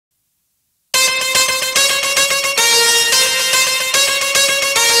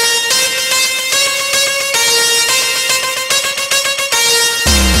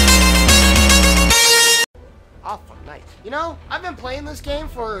playing this game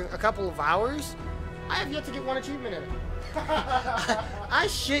for a couple of hours. I have yet to get one achievement in it. I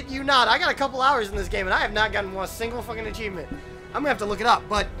shit you not. I got a couple hours in this game and I have not gotten one single fucking achievement. I'm gonna have to look it up.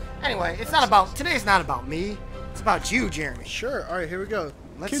 But anyway, it's not about today's not about me. It's about you, Jeremy. Sure. All right, here we go.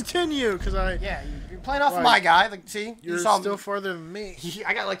 Let's continue, because yeah, you're playing off my guy. Like, see, you're still farther than me.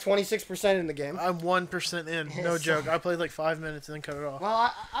 I got like 26% in the game. I'm 1% in. No joke. I played like 5 minutes and then cut it off.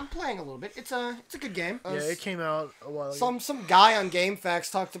 Well, I'm playing a little bit. It's a good game. Yeah, it came out a while ago. Some guy on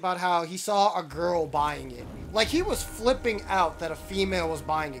GameFAQs talked about how he saw a girl buying it. Like, he was flipping out that a female was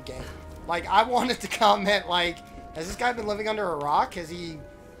buying a game. Like, I wanted to comment, like, has this guy been living under a rock? Has he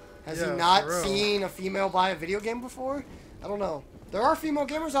not seen a female buy a video game before? I don't know. There are female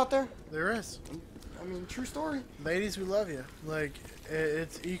gamers out there. There is. I mean, true story. Ladies, we love you. Like,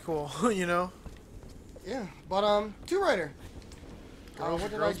 it's equal, you know? Yeah, but, Tomb Raider. Girls, what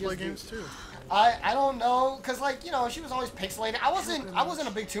did girls I just play do? games too. I don't know, cause like, you know, she was always pixelated. I wasn't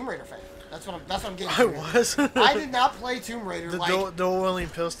a big Tomb Raider fan. That's what I'm getting. I was. I did not play Tomb Raider. The dual wielding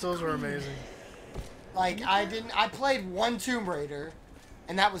pistols were amazing. Like, I played one Tomb Raider,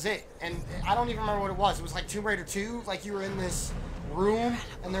 and that was it. And I don't even remember what it was. It was like Tomb Raider 2. Like, you were in this room,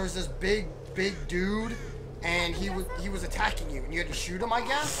 and there was this big dude, and he was attacking you, and you had to shoot him, I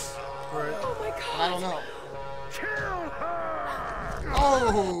guess. Right. Oh my god. But I don't know.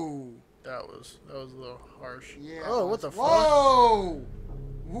 Oh. That was a little harsh. Yeah. Oh, what the fuck? Whoa!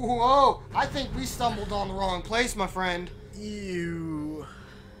 Whoa! I think we stumbled on the wrong place, my friend. Ew.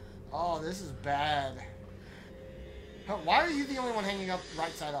 Oh, this is bad. Why are you the only one hanging up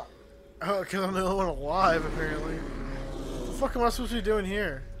right side up? Oh, because I'm the only one alive, apparently. What the fuck am I supposed to be doing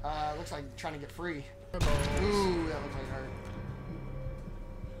here? Looks like trying to get free. Ooh, Balls. that looks like hurt.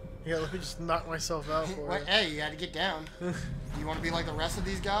 Yeah, let me just knock myself out for Wait, it. hey, you had to get down. You want to be like the rest of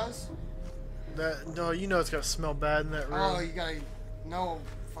these guys? No, you know it's gotta smell bad in that room. Oh, you got no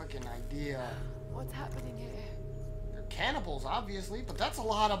fucking idea. What's happening here? They're cannibals, obviously, but that's a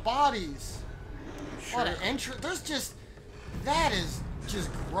lot of bodies. A lot of entry. There's just... That is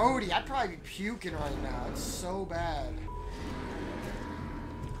just grody. I'd probably be puking right now. It's so bad.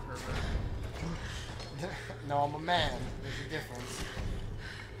 No, I'm a man. There's a difference.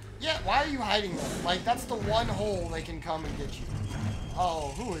 Yeah, why are you hiding them? Like, that's the one hole they can come and get you.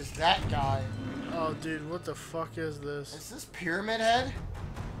 Oh, who is that guy? Oh, dude, what the fuck is this? Is this Pyramid Head?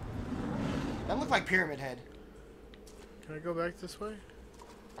 That looked like Pyramid Head. Can I go back this way?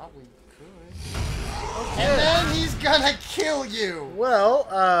 Probably could. Okay. And then he's gonna kill you! Well,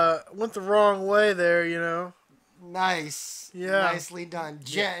 went the wrong way there, you know. Nice. Yeah. Nicely done.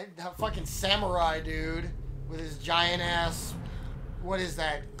 Fucking samurai dude with his giant ass. What is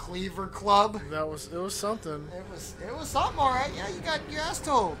that? Cleaver club? It was something. It was something, all right. Yeah, you got your ass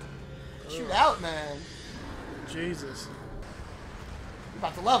told. Shoot out, man. Jesus. You're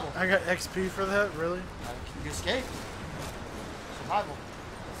about to level. I got XP for that, really? You escape. Survival.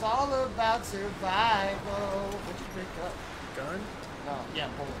 It's all about survival. What'd you pick up? Gun? No, yeah,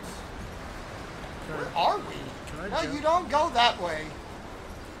 bullets. Can Where I, are we? can I No, jump? you don't go that way.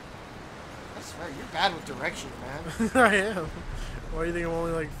 I swear, you're bad with direction, man. I am. Why do you think I'm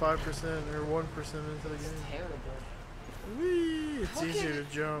only like 5% or 1% into the game? Terrible. Whee! It's Look easier at to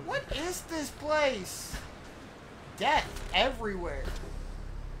it. jump. What is this place? Death everywhere.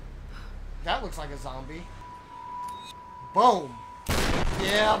 That looks like a zombie. Boom.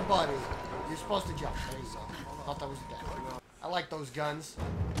 Yeah, buddy. You're supposed to jump. There you go. I thought that was a death. I like those guns.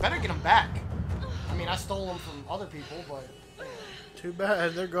 Better get them back. I mean, I stole them from other people, but... Too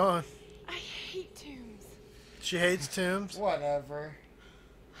bad, they're gone. I hate tombs. She hates tombs. Whatever.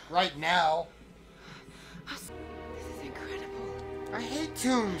 Right now. This is incredible. I hate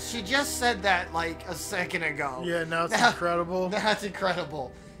tombs. She just said that like a second ago. Yeah, now it's incredible. That's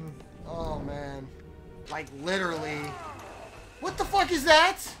incredible. Oh, man. Like, literally. What the fuck is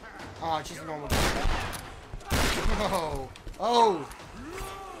that? Oh, it's just a normal. Oh. Oh.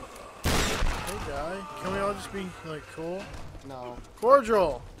 Hey, guy. Can we all just be, like, cool? No.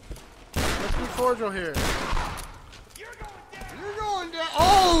 Cordial! Let's be cordial here. You're going down.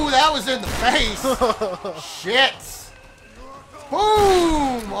 Oh, that was in the face. Shit.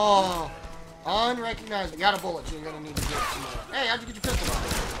 Boom. Oh. Unrecognizable. You got a bullet. You're going to need to get some more. Hey, how'd you get your pistol out?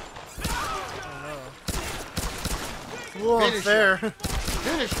 A little unfair.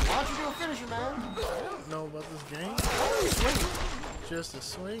 Finisher. Why don't you do a finisher, man? I don't know about this game. How are you swinging? Just a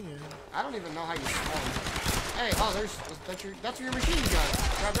swinging. I don't even know how you swing. Hey, oh, that's your machine gun.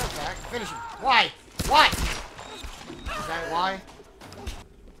 Grab that back. Finish him. Why? Why? Is that why?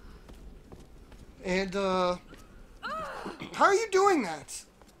 And, how are you doing that?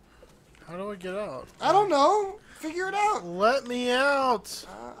 How do I get out? I don't know. Figure it out. Let me out.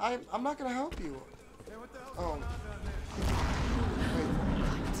 I'm not gonna help you. Oh.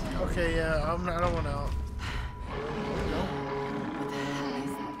 Okay, yeah, I don't want out. What the hell is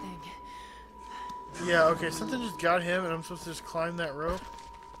that thing? Yeah, okay, something just got him, and I'm supposed to just climb that rope.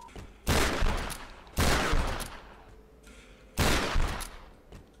 I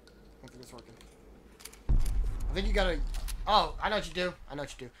don't think it's working. I think you gotta. Oh, I know what you do. I know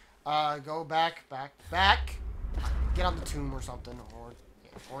what you do. Go back. Get on the tomb or something,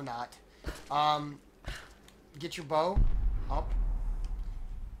 or not. Get your bow up.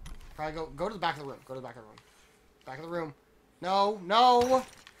 Probably go to the back of the room. Go to the back of the room. Back of the room. No.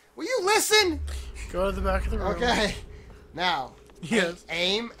 Will you listen? Go to the back of the room. Okay. Now. Yes.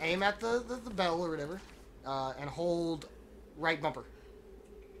 Aim at the bell or whatever, and hold right bumper.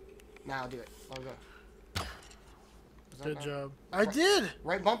 Now do it. Let me go. Good job. I did.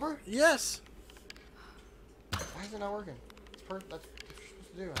 Right bumper? Yes. Why is it not working? That's what you're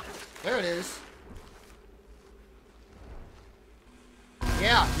supposed to do. There it is.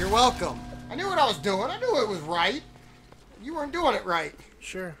 Yeah, you're welcome. I knew what I was doing. I knew it was right. You weren't doing it right.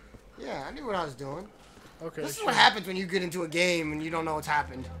 Sure. Yeah, I knew what I was doing. Okay. This is what happens when you get into a game and you don't know what's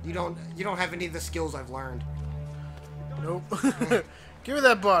happened. You don't have any of the skills I've learned. Nope. Give me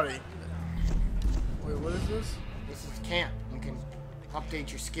that body. Wait, what is this? This is camp. You can update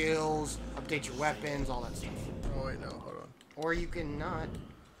your skills, update your weapons, all that stuff. Oh wait, no, hold on. Or you can not.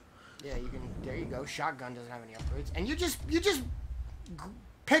 Yeah, you can. There you go. Shotgun doesn't have any upgrades, and you just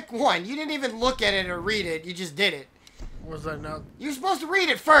pick one. You didn't even look at it or read it. You just did it. Was that not? You're supposed to read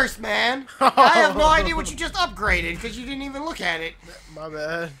it first, man. I have no idea what you just upgraded because you didn't even look at it. My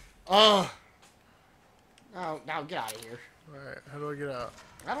bad. Oh. Now get out of here. Alright, how do I get out?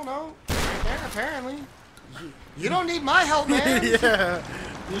 I don't know. Right there, apparently. You don't need my help, man. Yeah.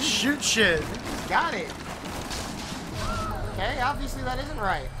 Just shoot shit. Got it. Okay, obviously that isn't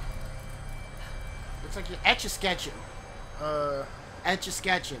right. Looks like you're etch-a-sketching.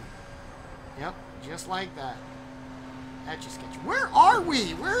 Etch-a-sketching. Yep, just like that. Etch-a-sketching. Where are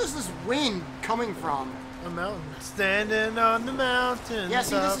we? Where is this wind coming from? A mountain. Standing on the mountain. Yeah,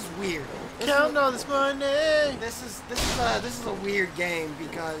 see, this is weird. Counting all this money. This is a weird game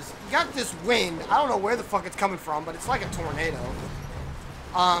because you got this wind. I don't know where the fuck it's coming from, but it's like a tornado.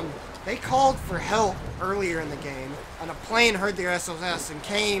 They called for help earlier in the game, and a plane heard their SOS and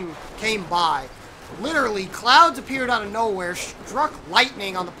came by. Literally, clouds appeared out of nowhere, struck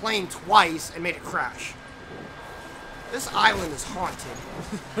lightning on the plane twice, and made it crash. This island is haunted.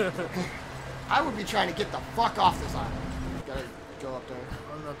 I would be trying to get the fuck off this island. Gotta go up there.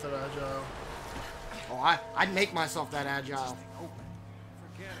 I'm not that agile. Oh, I'd make myself that agile.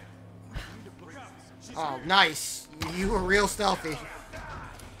 Oh, nice. You were real stealthy.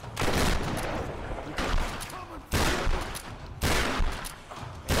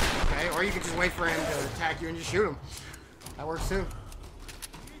 Okay, or you could just wait for him to attack you and just shoot him. That works too.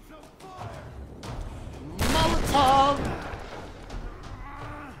 Molotov!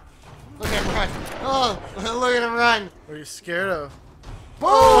 Look at him run. Oh, look at him run. What are you scared of? Boom!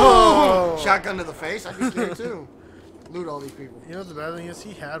 Oh. Shotgun to the face. I'd be scared too. Loot all these people. You know what the bad thing is?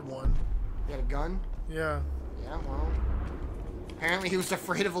 He had one. You had a gun? Yeah. Yeah, well. Apparently he was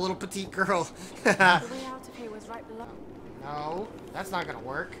afraid of a little petite girl. The way out of here was right below. No, that's not gonna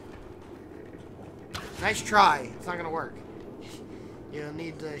work. Nice try. It's not gonna work. You'll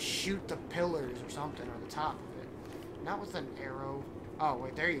need to shoot the pillars or something, or the top of it. Not with an arrow. Oh,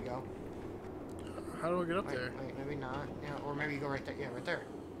 wait, there you go. How do I get up there? Wait, maybe not. Yeah, or maybe you go right there. Yeah, right there.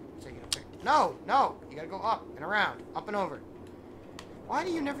 So you get up there. No! You gotta go up and around. Up and over. Why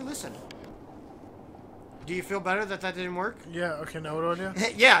do you never listen? Do you feel better that didn't work? Yeah, okay, now what do I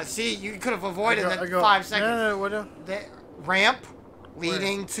do? Yeah, see, you could have avoided that 5 seconds. No, what do? The ramp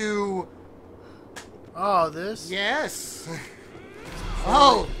leading to... Oh, this? Yes.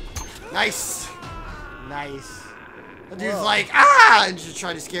 Oh, nice. Nice. The dude's like, ah! And just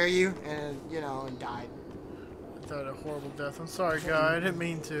tried to scare you, and, and died. I died a horrible death. I'm sorry, guy. I didn't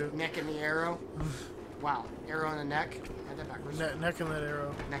mean to. Neck in the arrow. Wow. Arrow in the neck. Had that backwards. Neck in that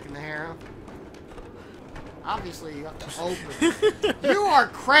arrow. Neck in the arrow. Obviously, you have to open. You are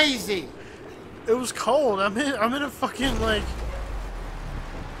crazy. It was cold. I'm in a fucking, like...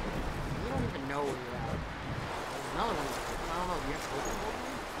 You don't even know where you're at. No, I don't know. You have to open both of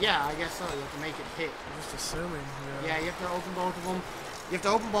them? Yeah, I guess so. You have to make it hit. I'm just assuming. Yeah, you have to open both of them. You have to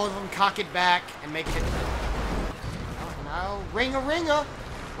open both of them, cock it back, and make it hit. No, ring-a-ring-a.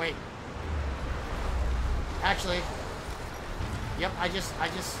 Wait. Actually. Yep, I just,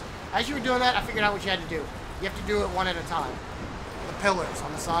 as you were doing that, I figured out what you had to do. You have to do it one at a time. The pillars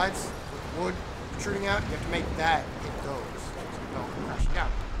on the sides, wood, protruding out. You have to make that hit those. So don't crash it down.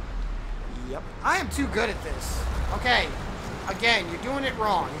 Yep. I am too good at this. Okay. Again, you're doing it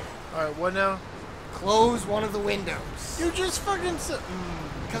wrong. Alright, what now? Close one of the windows. You just fucking...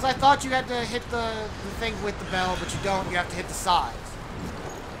 Because I thought you had to hit the thing with the bell, but you don't. You have to hit the sides.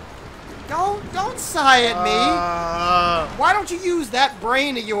 Don't sigh at me. Why don't you use that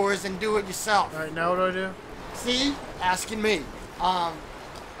brain of yours and do it yourself? Alright, now what do I do? See? Asking me.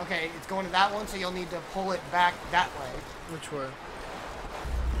 Okay, it's going to that one, so you'll need to pull it back that way. Which way?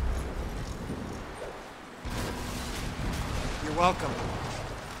 You're welcome.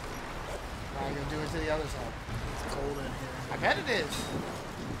 Now you're going to do it to the other side. It's cold in here. I bet it is.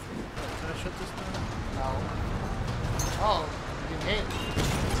 Can I shut this down? No. Oh, you didn't hit.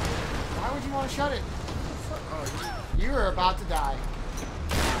 Why would you want to shut it? Oh, You are about to die.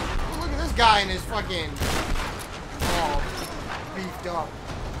 Oh, look at this guy and his fucking... all beefed up.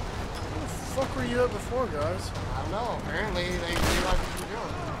 where the fuck were you at before, guys? I don't know. Apparently, they realized what you were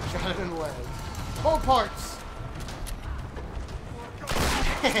doing. Shot it in the leg. Both parts.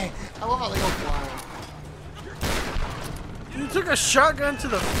 I love how they go flying. You took a shotgun to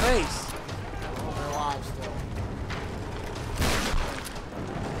the face. Oh, they're alive still.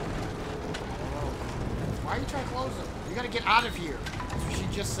 Why are you trying to close them? You gotta get out of here. That's what she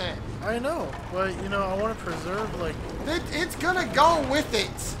just said. I know, but you know, I want to preserve like. It's gonna go with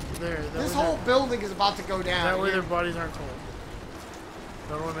it. There. This whole building is about to go down. That way their bodies aren't cold.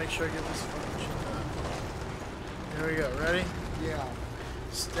 I want to make sure I get this fucking shit done. Here we go. Ready? Yeah.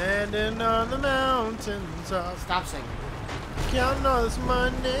 Standing on the mountaintop, Stop singing. counting all this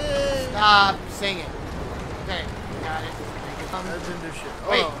money. Stop singing. Okay, got it. That didn't do shit.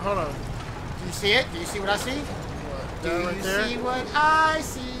 Wait. Hold on. Do you see it? Do you see what I see? What? Do That you right there? see what I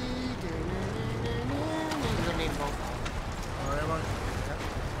see? You're gonna need both. Alright, am I?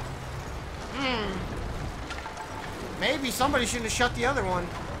 Maybe somebody shouldn't have shut the other one.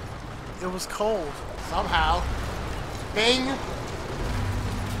 It was cold. Somehow. Bing. You're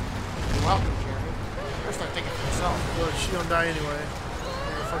welcome, Jeremy. Better start thinking for yourself. Look, she gonna die anyway.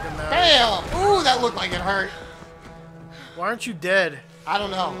 You're fucking mad. Bam! Ooh, that looked like it hurt. Why aren't you dead? I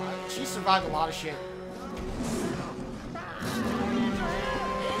don't know. She survived a lot of shit.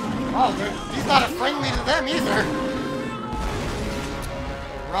 Oh, he's not a friendly to them either.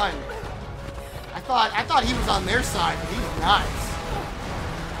 Run. I thought he was on their side, but he's not.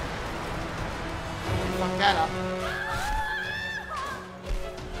 Fuck that up.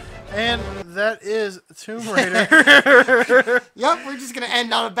 And that is Tomb Raider. Yep, we're just gonna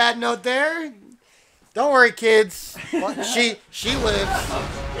end on a bad note there. Don't worry, kids. Well, she lives.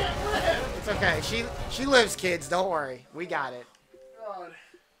 It's okay. She lives, kids. Don't worry. We got it. God.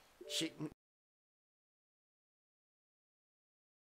 She